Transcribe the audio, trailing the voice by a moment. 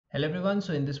Hello everyone,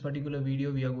 so in this particular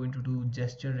video we are going to do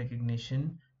gesture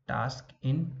recognition task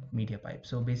in Mediapipe.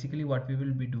 So basically what we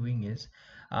will be doing is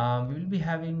we will be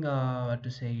having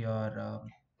to say your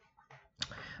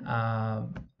uh,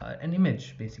 an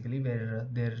image basically where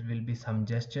there will be some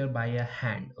gesture by a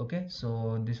hand. Okay,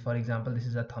 so this, for example, this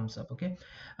is a thumbs up. Okay,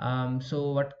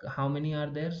 so how many are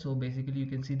there? So basically you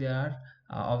can see there are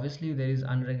obviously there is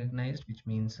unrecognized, which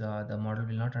means the model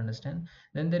will not understand.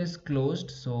 Then there is closed,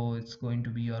 so it's going to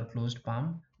be your closed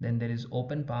palm. Then there is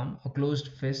open palm, a closed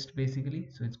fist basically,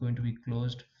 so it's going to be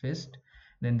closed fist.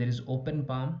 Then there is open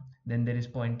palm, then there is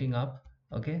pointing up.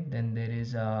 Okay, then there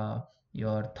is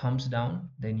your thumbs down,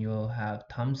 then you have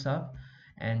thumbs up,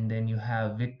 and then you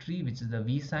have victory, which is the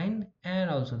V sign, and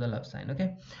also the love sign.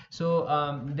 Okay, so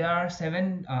there are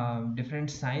seven different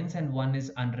signs and one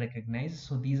is unrecognized.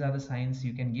 So these are the signs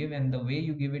you can give, and the way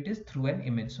you give it is through an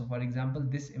image. So for example,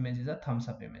 this image is a thumbs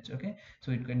up image. Okay,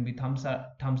 so it can be thumbs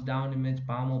up, thumbs down image,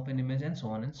 palm open image, and so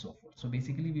on and so forth. So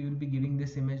basically we will be giving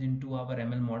this image into our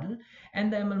ML model,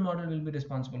 and the ML model will be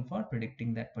responsible for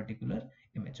predicting that particular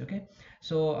image. Okay,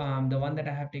 so the one that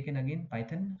I have taken, again,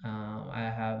 Python, I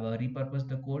have repurposed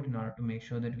the code in order to make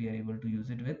sure that we are able to use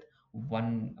it with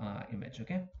one image.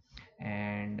 Okay,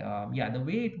 and yeah, the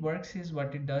way it works is,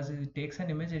 what it does is it takes an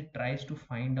image, it tries to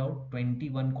find out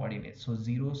 21 coordinates. So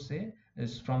 0, say,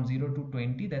 is from 0 to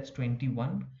 20, that's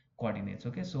 21 coordinates.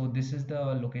 Okay, so this is the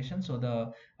location. So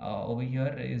the over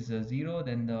here is 0,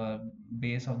 then the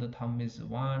base of the thumb is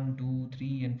 1, 2,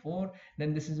 3, and 4.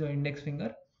 Then this is your index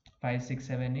finger, 5, 6,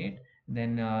 7, 8.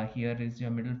 Then here is your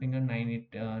middle finger, 9,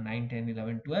 8, 9, 10,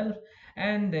 11, 12.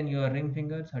 And then your ring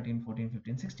finger, 13, 14,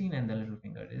 15, 16. And the little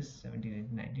finger is 17,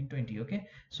 18, 19, 20. Okay,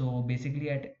 so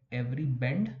basically at every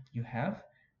bend you have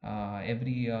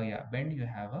bend you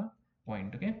have a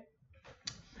point. Okay,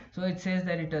 so it says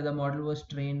that the model was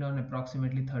trained on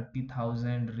approximately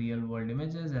 30,000 real world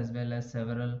images, as well as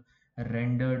several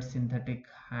rendered synthetic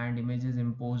hand images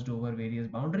imposed over various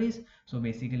boundaries. So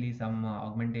basically some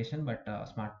augmentation, but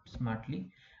smartly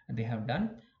they have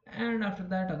done. And after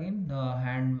that, again, the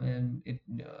hand,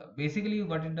 basically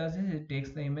what it does is it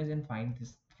takes the image and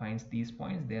finds these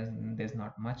points. There's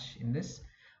not much in this.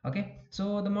 Okay,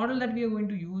 so the model that we are going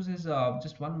to use is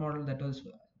just one model that was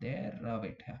there.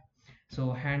 Wait, yeah.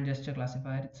 So hand gesture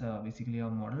classifier, it's basically a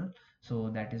model.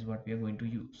 So that is what we are going to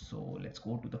use. So let's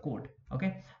go to the code.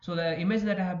 Okay, so the image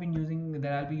that I have been using,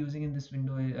 that I'll be using in this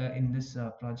window, in this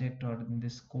project, or in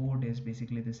this code, is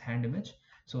basically this hand image.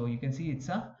 So you can see it's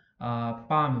a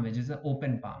palm image, it's an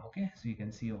open palm. Okay, so you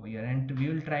can see over here, and we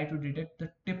will try to detect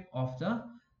the tip of the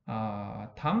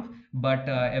thumb, but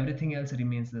everything else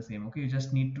remains the same. Okay, you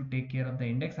just need to take care of the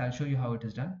index. I'll show you how it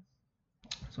is done.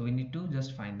 So we need to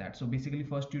just find that. So basically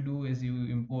first you do is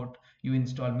you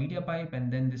install Mediapipe,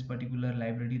 and then this particular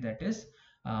library, that is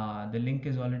the link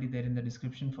is already there in the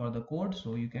description for the code,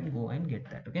 so you can go and get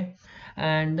that. Okay,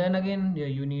 and then again,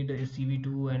 you need a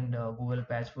CV2 and Google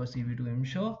patch for CV2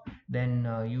 ensure. Then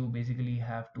you basically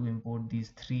have to import these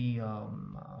three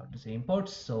to say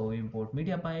imports. So you import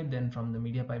Mediapipe, then from the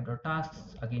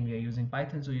mediapipe.tasks, again we are using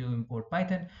Python, so you import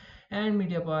Python, and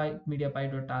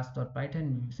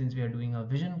mediapipe.task.python, since we are doing a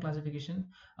vision classification,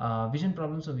 vision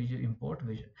problem, so we import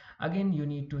vision. Again, you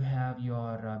need to have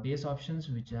your base options,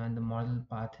 which, and the model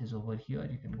path is over here.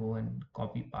 You can go and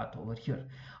copy path over here.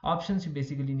 Options, you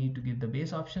basically need to give the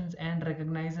base options, and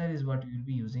recognizer is what we will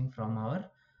be using from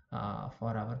our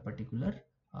for our particular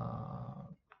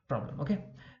problem. Okay,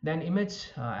 then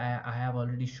image, I have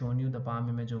already shown you the palm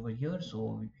image over here.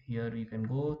 So here you can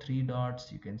go 3 dots,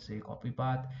 you can say copy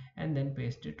path, and then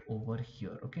paste it over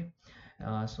here. Okay,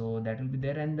 so that will be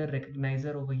there, and the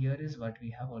recognizer over here is what we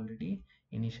have already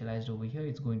initialized over here.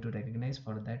 It's going to recognize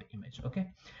for that image.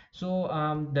 Okay, so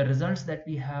the results that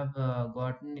we have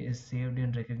gotten is saved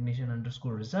in recognition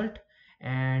underscore result.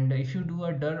 And if you do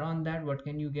a dir on that, what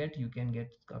can you get? You can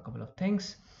get a couple of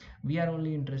things. We are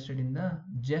only interested in the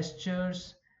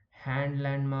gestures, hand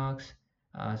landmarks,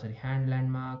 hand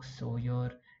landmarks. So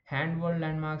your hand word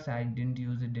landmarks, I didn't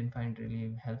use it, didn't find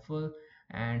really helpful.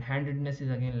 And handedness is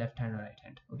again left hand or right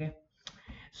hand. Okay,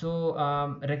 so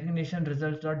recognition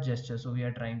results dot gesture, so we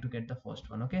are trying to get the first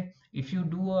one. Okay, if you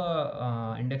do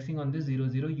a indexing on this 0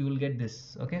 0, you will get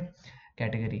this. Okay,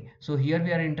 category. So here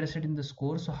we are interested in the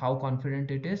score, so how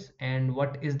confident it is, and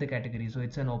what is the category. So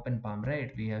it's an open palm,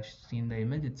 right? We have seen the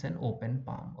image, it's an open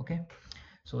palm. Okay,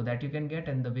 so that you can get,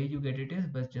 and the way you get it is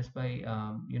but just by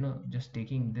just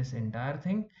taking this entire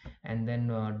thing, and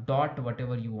then dot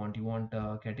whatever you want. You want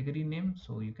category name,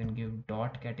 so you can give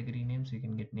dot category name, so you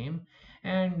can get name.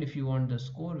 And if you want the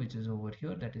score, which is over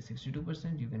here, that is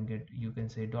 62%, you can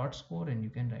say dot score, and you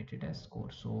can write it as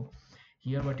score. So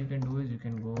here what you can do is you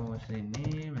can go say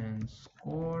name and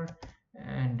score,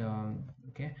 and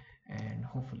okay, and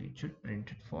hopefully it should print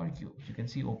it for you. You can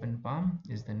see open palm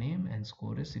is the name and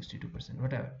score is 62%,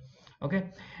 whatever. Okay,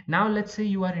 now let's say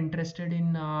you are interested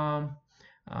in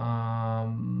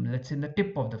let's say in the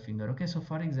tip of the finger. Okay, so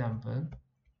for example,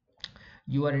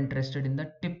 you are interested in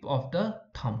the tip of the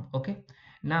thumb. Okay,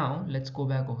 now let's go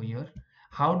back over here.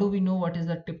 How do we know what is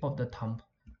the tip of the thumb?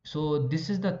 So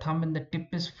this is the thumb and the tip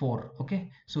is 4.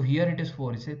 Okay, so here it is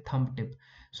 4, it's a thumb tip.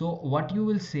 So what you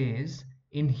will say is,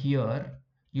 in here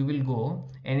you will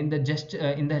go and in the gesture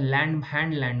in the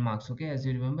hand landmarks. Okay, as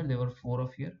you remember there were 4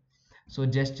 of here. So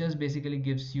gestures basically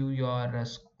gives you your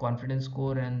confidence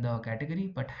score and the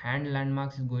category, but hand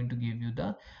landmarks is going to give you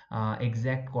the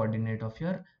exact coordinate of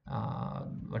your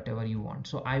whatever you want.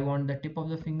 So I want the tip of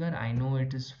the finger. I know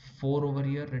it is 4 over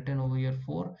here, written over here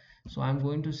 4. So I'm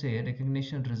going to say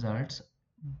recognition results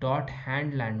dot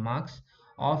hand landmarks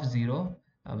of 0,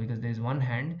 because there is one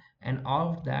hand, and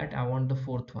of that I want the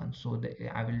fourth one. So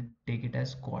I will take it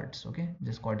as chords. Okay,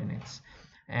 just coordinates.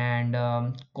 And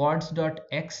chords dot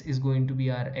x is going to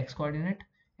be our x coordinate,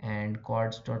 and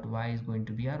chords dot y is going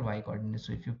to be our y coordinate.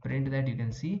 So if you print that, you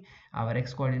can see our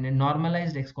x coordinate,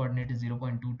 normalized x coordinate is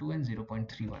 0.22 and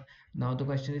 0.31. Now the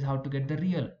question is how to get the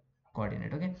real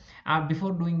coordinate. Okay,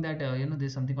 before doing that,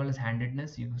 there's something called as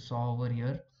handedness. You saw over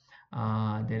here,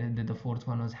 the fourth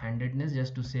one was handedness,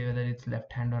 just to say whether it's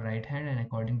left hand or right hand, and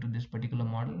according to this particular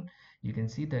model you can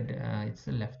see that it's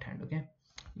the left hand. Okay,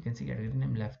 you can see category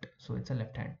name left, so it's a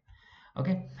left hand.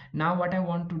 Okay, now what I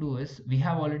want to do is, we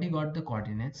have already got the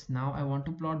coordinates. Now I want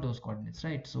to plot those coordinates,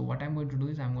 right? So what I'm going to do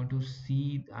is I'm going to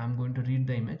read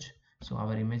the image. So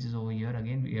our image is over here.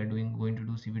 Again, we are going to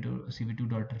do cv2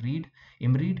 dot read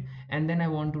imread, and then I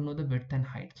want to know the width and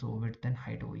height. So width and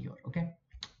height over here. Okay,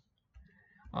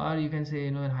 or you can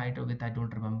say height or width, I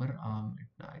don't remember.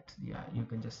 Yeah, you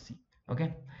can just see.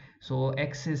 Okay, so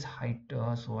x is height,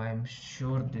 so I'm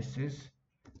sure this is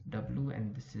w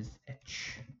and this is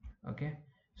h. Okay,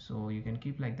 so you can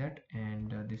keep like that,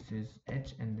 and this is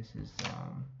h and this is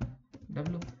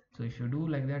w. So if you do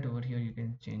like that over here, you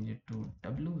can change it to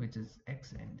w, which is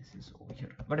x, and this is over here,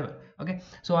 whatever. Okay,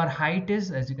 so our height is,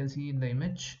 as you can see in the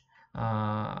image,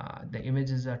 the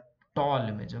image is a tall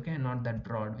image. Okay, not that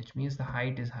broad, which means the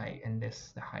height is high, and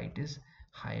the height is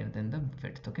higher than the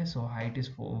width. Okay, so height is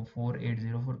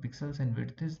 4804 pixels and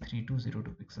width is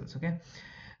 3202 pixels. Okay,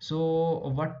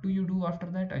 so what do you do after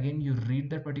that? Again, you read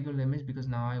that particular image, because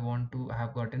now I want to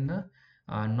have gotten the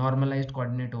normalized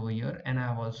coordinate over here, and I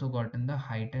have also gotten the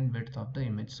height and width of the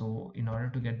image. So in order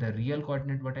to get the real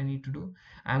coordinate, what I need to do,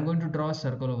 I'm going to draw a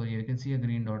circle over here. You can see a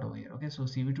green dot over here. Okay, so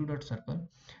cv2 dot circle,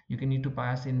 you can need to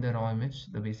pass in the raw image,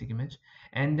 the basic image,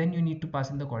 and then you need to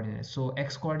pass in the coordinates. So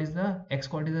x coord is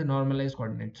the normalized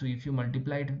coordinate. So if you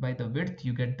multiply it by the width,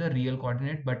 you get the real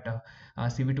coordinate, but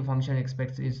cv2 function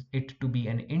expects it to be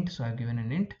an int, so I've given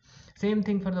an int. Same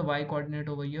thing for the y coordinate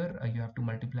over here. You have to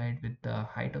multiply it with the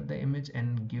height of the image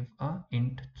and give a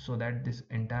int, so that this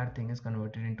entire thing is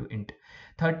converted into int.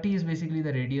 30 is basically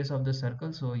the radius of the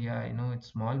circle. So yeah, I know it's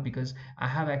small because I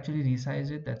have actually resized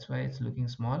it, that's why it's looking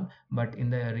small, but in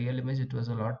the real image it was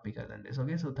a lot bigger than this.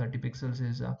 Okay, so 30 pixels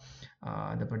is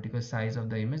the particular size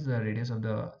of the image, the radius of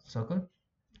the circle.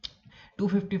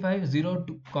 255 0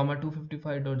 2, comma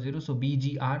 255.0, so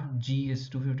bgr, g is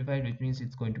 255, which means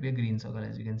it's going to be a green circle,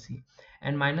 as you can see,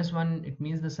 and -1, it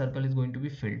means the circle is going to be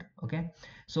filled. Okay,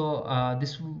 so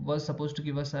this was supposed to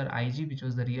give us our ig, which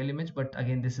was the real image, but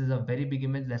again this is a very big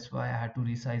image, that's why I had to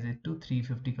resize it to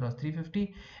 350 cross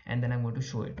 350, and then I'm going to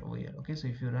show it over here. Okay, so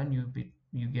if you run,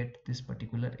 you get this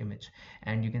particular image,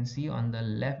 and you can see on the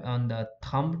left, on the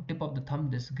thumb, tip of the thumb,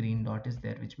 this green dot is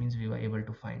there, which means we were able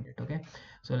to find it. Okay,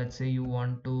 so let's say you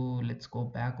want to, let's go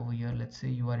back over here. Let's say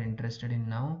you are interested in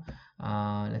now,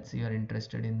 let's say you are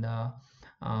interested in the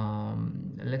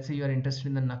let's say you are interested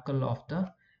in the knuckle of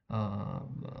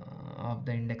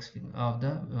the index finger, of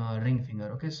the ring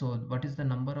finger. Okay, so what is the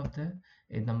number of the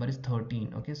number is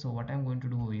 13. Okay, so what I'm going to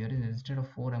do over here is, instead of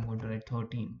 4, I'm going to write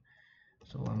 13.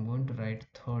 So I'm going to write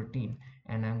 13,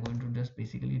 and I'm going to just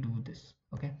basically do this.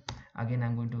 Okay, again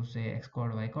I'm going to say x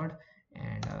chord, y chord,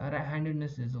 and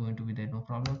right-handedness is going to be there, no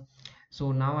problem.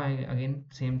 So now I, again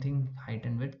same thing, height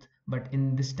and width, but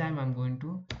in this time I'm going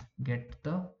to get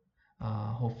the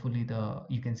hopefully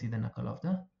you can see the knuckle of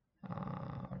the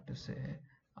what to say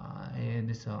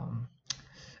this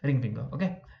ring finger.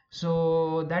 Okay,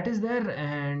 so that is there,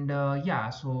 and yeah,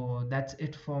 so that's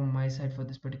it from my side for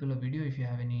this particular video. If you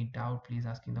have any doubt, please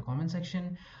ask in the comment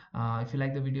section. If you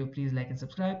like the video, please like and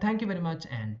subscribe. Thank you very much,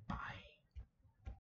 and bye.